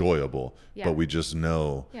not enjoyable, but we just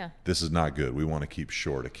know this is not good. We want to keep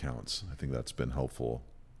short accounts. I think that's been helpful.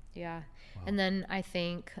 Yeah. Wow. And then I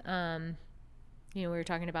think, we were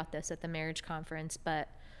talking about this at the marriage conference, but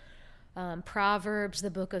Proverbs,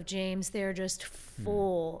 the book of James, they're just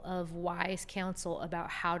full of wise counsel about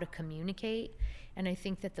how to communicate. And I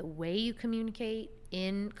think that the way you communicate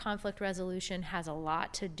in conflict resolution has a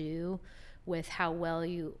lot to do with how well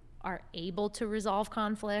you are able to resolve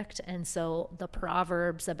conflict. And so the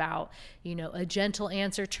Proverbs about, a gentle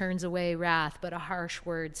answer turns away wrath, but a harsh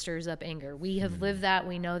word stirs up anger. We have lived that.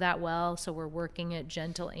 We know that well. So we're working at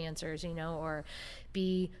gentle answers, or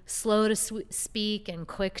be slow to speak and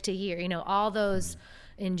quick to hear, all those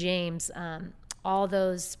in James, all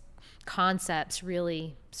those concepts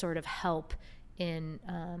really sort of help in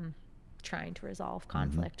trying to resolve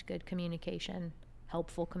conflict, good communication,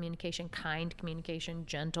 helpful communication, kind communication,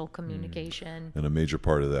 gentle communication. And a major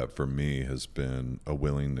part of that for me has been a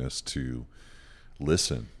willingness to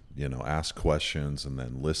listen, ask questions and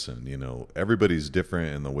then listen. Everybody's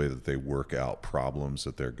different in the way that they work out problems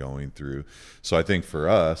that they're going through. So I think for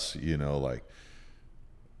us,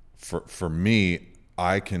 for me,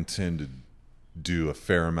 I can tend to do a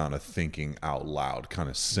fair amount of thinking out loud, kind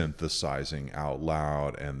of synthesizing out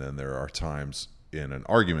loud. And then there are times in an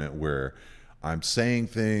argument where I'm saying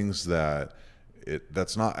things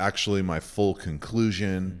that's not actually my full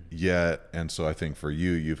conclusion yet. And so I think for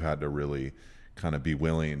you, you've had to really kind of be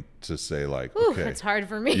willing to say like, Ooh, okay, that's hard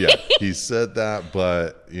for me. yeah, he said that,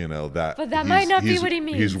 but that might not be what he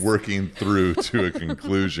means. He's working through to a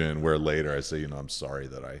conclusion where later I say, I'm sorry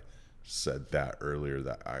that I said that earlier,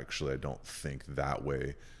 that actually I don't think that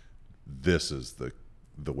way. This is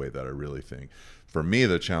the way that I really think. For me,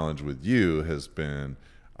 the challenge with you has been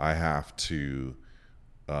I have to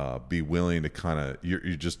be willing to kind of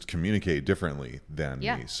you just communicate differently than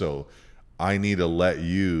me. So I need to let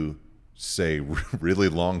you say really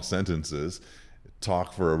long sentences,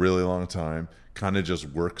 talk for a really long time, kind of just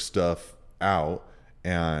work stuff out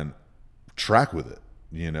and track with it,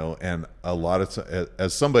 and a lot of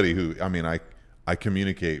as somebody who, I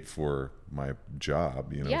communicate for my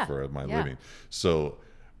job, for my living. So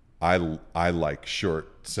I like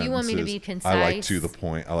short sentences. You want me to be concise. I like to the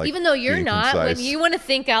point. I like, even though you're not, concise. when you want to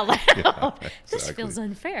think out loud. Yeah, exactly. This feels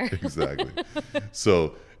unfair. Exactly.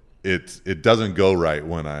 So it doesn't go right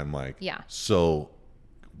when I'm like, so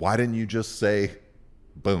why didn't you just say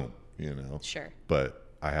boom, Sure. But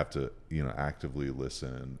I have to, actively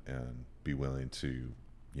listen and be willing to,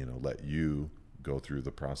 let you go through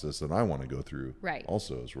the process that I want to go through. Right.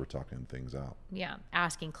 Also, as we're talking things out. Yeah.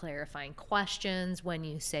 Asking clarifying questions. When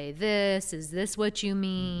you say this, is this what you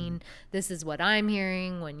mean? Mm-hmm. This is what I'm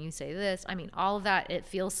hearing when you say this. All of that, it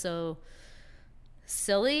feels so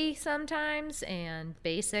silly sometimes and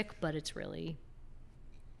basic, but it's really,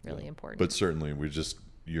 really important. But certainly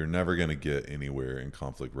you're never going to get anywhere in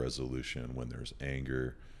conflict resolution when there's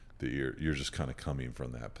anger, that you're just kind of coming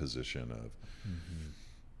from that position of,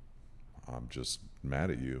 I'm just mad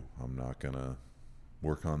at you. I'm not going to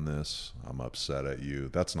work on this. I'm upset at you.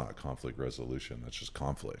 That's not conflict resolution. That's just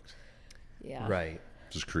conflict. Yeah. Right.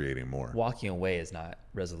 Just creating more. Walking away is not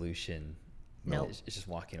resolution. No. It's just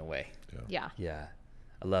walking away. Yeah. Yeah.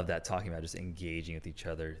 I love that, talking about just engaging with each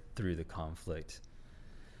other through the conflict.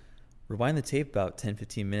 Rewind the tape about 10,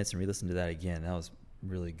 15 minutes and re-listen to that again. That was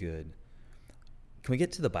really good. Can we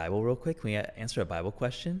get to the Bible real quick? Can we answer a Bible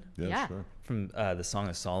question? Yeah. Sure. From the Song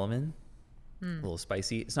of Solomon. A little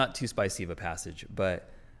spicy. It's not too spicy of a passage,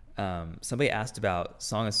 but somebody asked about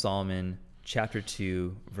Song of Solomon, chapter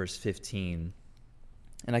 2, verse 15.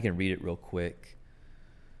 And I can read it real quick.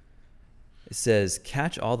 It says,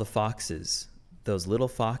 "Catch all the foxes, those little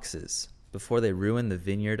foxes, before they ruin the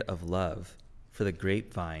vineyard of love, for the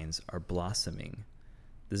grapevines are blossoming."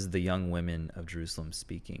 This is the young women of Jerusalem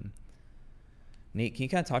speaking. Nate, can you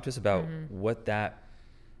kind of talk to us about what that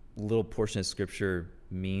little portion of scripture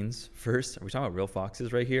means first? Are we talking about real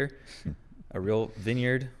foxes right here? A real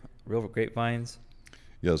vineyard, real grapevines?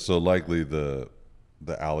 Yeah, so likely the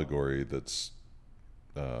allegory that's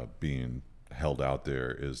being held out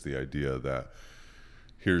there is the idea that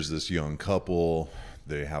here's this young couple,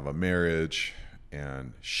 they have a marriage,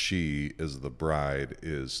 and she, as the bride,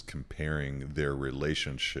 is comparing their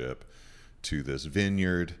relationship to this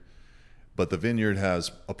vineyard. But the vineyard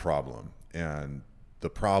has a problem, and the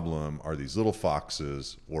problem are these little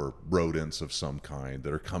foxes or rodents of some kind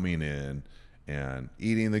that are coming in and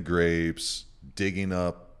eating the grapes, digging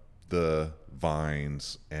up the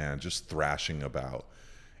vines, and just thrashing about.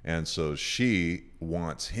 And so she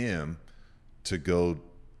wants him to go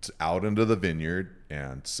out into the vineyard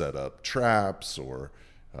and set up traps or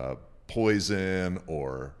poison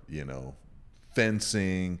or,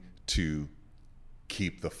 fencing to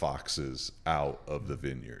keep the foxes out of the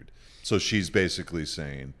vineyard. So she's basically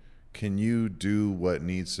saying, can you do what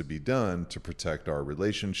needs to be done to protect our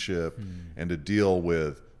relationship and to deal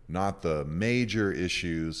with not the major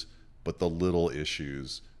issues, but the little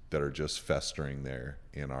issues that are just festering there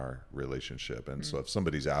in our relationship? And so if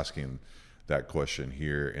somebody's asking that question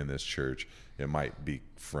here in this church, it might be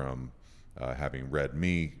from having read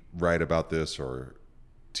me write about this or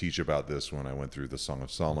teach about this when I went through the Song of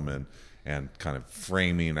Solomon, and kind of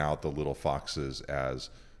framing out the little foxes as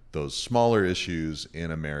those smaller issues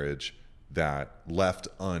in a marriage that left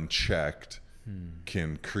unchecked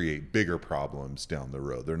can create bigger problems down the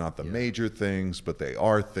road. They're not the major things, but they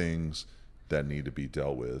are things that need to be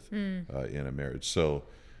dealt with in a marriage. So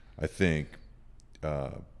I think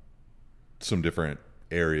some different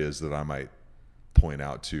areas that I might point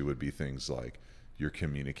out to would be things like your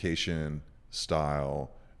communication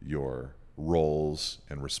style, your roles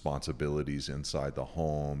and responsibilities inside the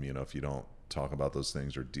home. If you don't talk about those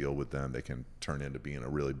things or deal with them, they can turn into being a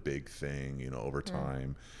really big thing, over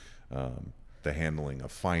time. the handling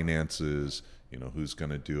of finances, you know, who's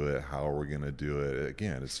going to do it, how are we going to do it.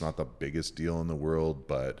 Again, it's not the biggest deal in the world,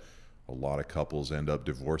 but a lot of couples end up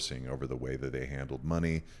divorcing over the way that they handled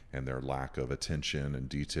money and their lack of attention and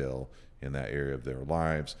detail in that area of their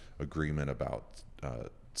lives, agreement about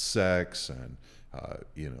sex and,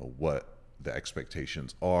 you know, what the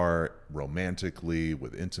expectations are romantically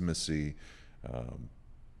with intimacy,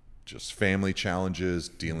 just family challenges,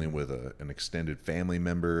 dealing with an extended family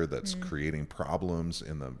member that's creating problems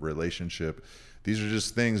in the relationship. These are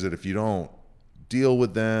just things that if you don't deal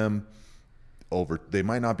with them they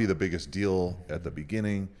might not be the biggest deal at the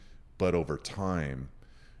beginning, but over time,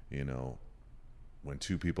 you know, when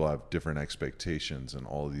two people have different expectations in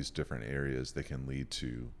all of these different areas, they can lead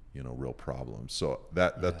to, you know, real problems. So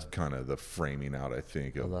that's kind of the framing out, I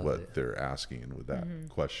think, of what they're asking with that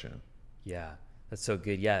question. Yeah, that's so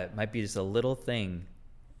good. Yeah, it might be just a little thing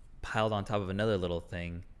piled on top of another little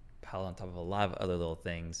thing, piled on top of a lot of other little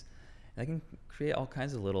things. And that can create all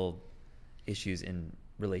kinds of little issues in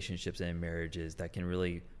relationships and in marriages that can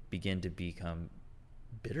really begin to become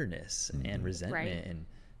bitterness and resentment and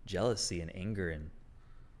jealousy and anger. And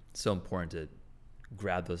it's so important to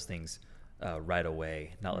grab those things right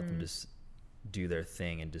away, not let them just do their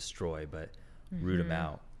thing and destroy, but root them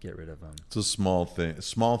out, get rid of them. It's a small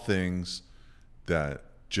things that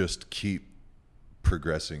just keep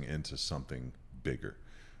progressing into something bigger.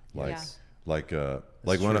 Like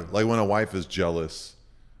when a wife is jealous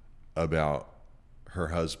about her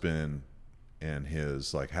husband and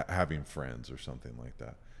his like having friends or something like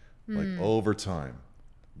that, like over time,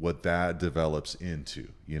 what that develops into,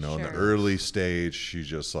 you know, in the early stage, she's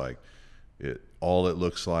just like, all it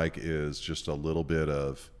looks like is just a little bit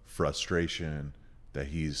of frustration that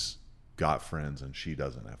he's got friends and she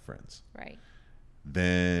doesn't have friends. Right.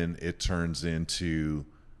 Then it turns into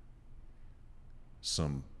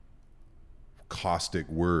some caustic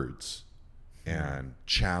words and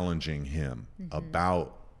challenging him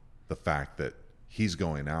about the fact that he's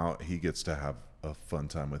going out, he gets to have a fun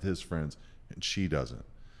time with his friends, and she doesn't.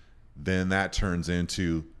 Then that turns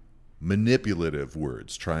into manipulative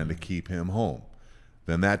words, trying to keep him home.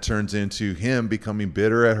 Then that turns into him becoming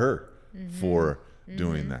bitter at her for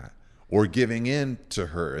doing that, or giving in to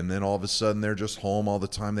her. And then all of a sudden they're just home all the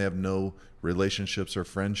time. They have no relationships or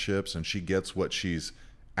friendships, and she gets what she's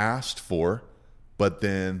asked for. But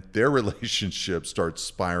then their relationship starts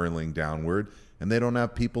spiraling downward, and they don't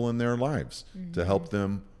have people in their lives to help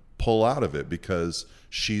them pull out of it because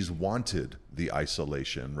she's wanted the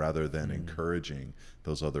isolation rather than encouraging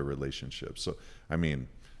those other relationships. So, I mean,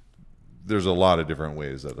 there's a lot of different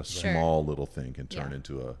ways that a small little thing can turn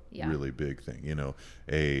into a really big thing. You know,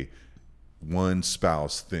 one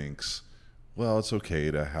spouse thinks, well, it's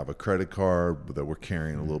okay to have a credit card that we're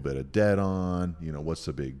carrying a little bit of debt on. You know, what's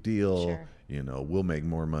the big deal? Sure. You know, we'll make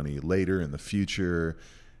more money later in the future.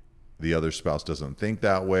 The other spouse doesn't think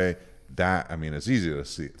that way. That, I mean, it's easy to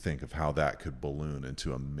think of how that could balloon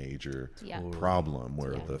into a major problem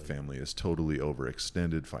where the family is totally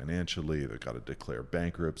overextended financially. They've got to declare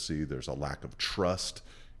bankruptcy. There's a lack of trust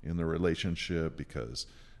in the relationship because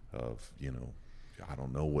of, you know, I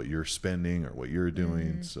don't know what you're spending or what you're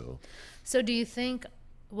doing. So do you think,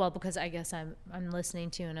 well, because I guess I'm listening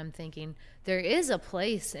to and I'm thinking there is a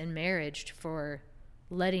place in marriage for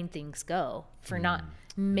letting things go, for not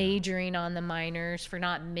majoring on the minors, for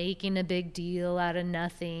not making a big deal out of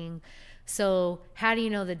nothing. So how do you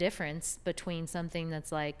know the difference between something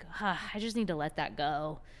that's like, I just need to let that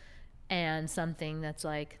go, and something that's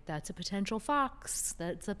like, that's a potential fox,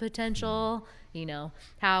 that's a potential, you know,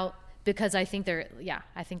 how... Because I think there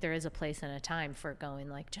is a place and a time for going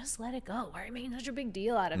like, just let it go. Why are you making such a big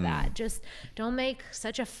deal out of that? Just don't make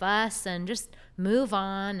such a fuss and just move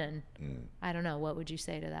on. And I don't know. What would you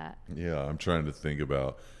say to that? Yeah, I'm trying to think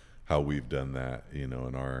about how we've done that, you know,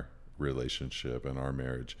 in our relationship and our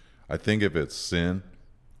marriage. I think if it's sin,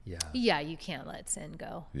 you can't let sin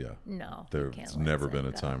go. Yeah, no, there's never been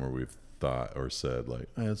a time where we've thought or said like,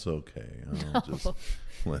 it's okay, I'll just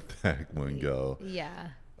let that one go. Yeah.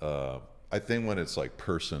 I think when it's like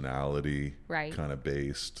personality right. kind of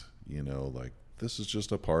based, you know, like this is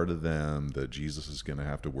just a part of them that Jesus is going to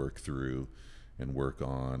have to work through and work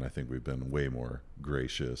on. I think we've been way more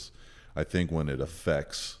gracious. I think when it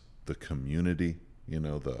affects the community, you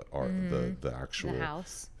know, the actual the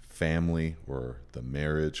house, family, or the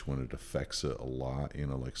marriage, when it affects it a lot, you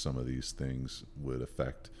know, like some of these things would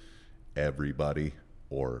affect everybody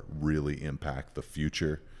or really impact the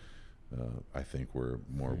future. I think we're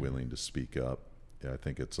more willing to speak up. I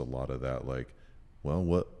think it's a lot of that, like,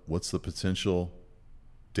 well, what's the potential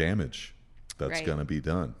damage that's right. going to be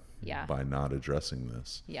done yeah. by not addressing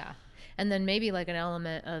this? Yeah. And then maybe like an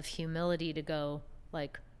element of humility to go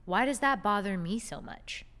like, why does that bother me so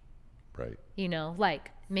much? Right. You know,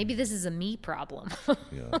 like maybe this is a me problem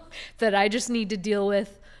Yeah. that I just need to deal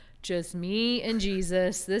with, just me and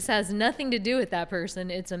Jesus. This has nothing to do with that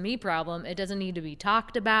person. It's a me problem. It doesn't need to be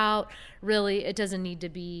talked about. Really, it doesn't need to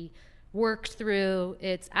be worked through.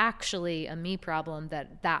 It's actually a me problem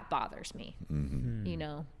that bothers me. You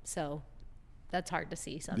know, so that's hard to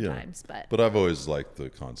see sometimes. But I've always liked the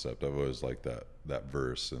concept. I've always liked that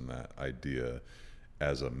verse and that idea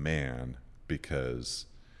as a man, because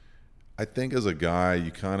I think as a guy,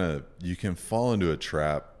 you can fall into a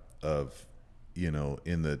trap of, you know,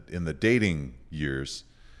 in the dating years,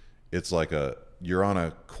 it's like you're on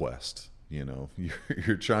a quest, you know,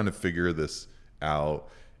 you're trying to figure this out.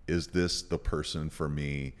 Is this the person for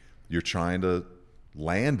me? You're trying to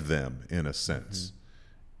land them in a sense.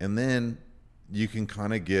 And then you can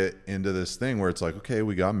kind of get into this thing where it's like, okay,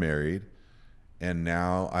 we got married and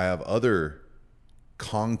now I have other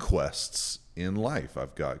conquests in life.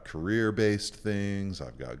 I've got career-based things,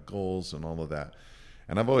 I've got goals and all of that.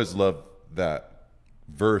 And I've always loved that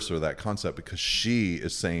verse or that concept, because she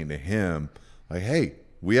is saying to him, like, hey,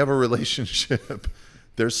 we have a relationship.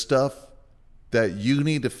 There's stuff that you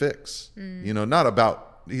need to fix. You know, not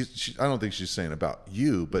about, I don't think she's saying about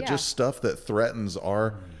you, but just stuff that threatens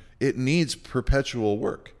it needs perpetual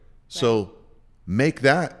work. So make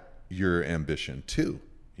that your ambition too,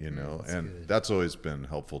 you know? That's and good. That's always been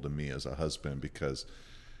helpful to me as a husband, because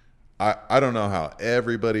I don't know how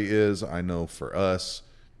everybody is. I know for us,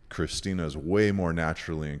 Christina is way more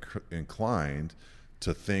naturally inclined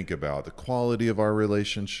to think about the quality of our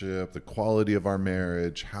relationship, the quality of our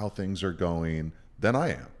marriage, how things are going, than I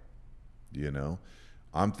am. You know,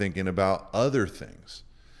 I'm thinking about other things.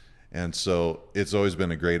 And so it's always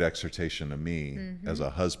been a great exhortation to me as a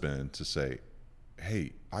husband to say,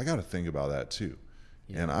 hey, I got to think about that too.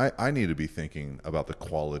 Yeah. And I need to be thinking about the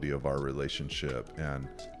quality of our relationship and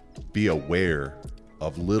be aware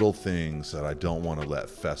of little things that I don't want to let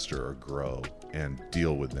fester or grow, and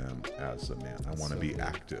deal with them as a man. I want to be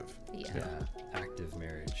active. Yeah, active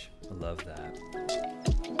marriage. I love that.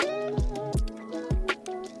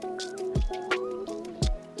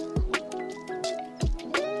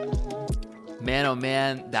 Man, oh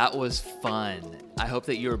man, that was fun. I hope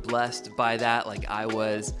that you were blessed by that like I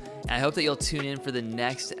was. And I hope that you'll tune in for the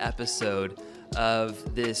next episode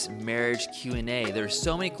of this marriage Q&A. There are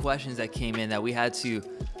so many questions that came in that we had to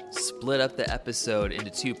split up the episode into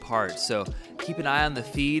 2 parts. So keep an eye on the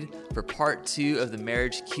feed for part 2 of the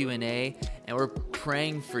marriage Q&A. And we're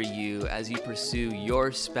praying for you as you pursue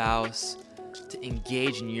your spouse, to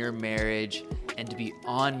engage in your marriage, and to be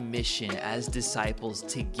on mission as disciples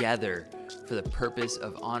together for the purpose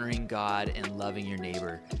of honoring God and loving your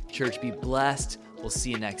neighbor. Church, be blessed. We'll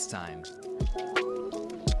see you next time.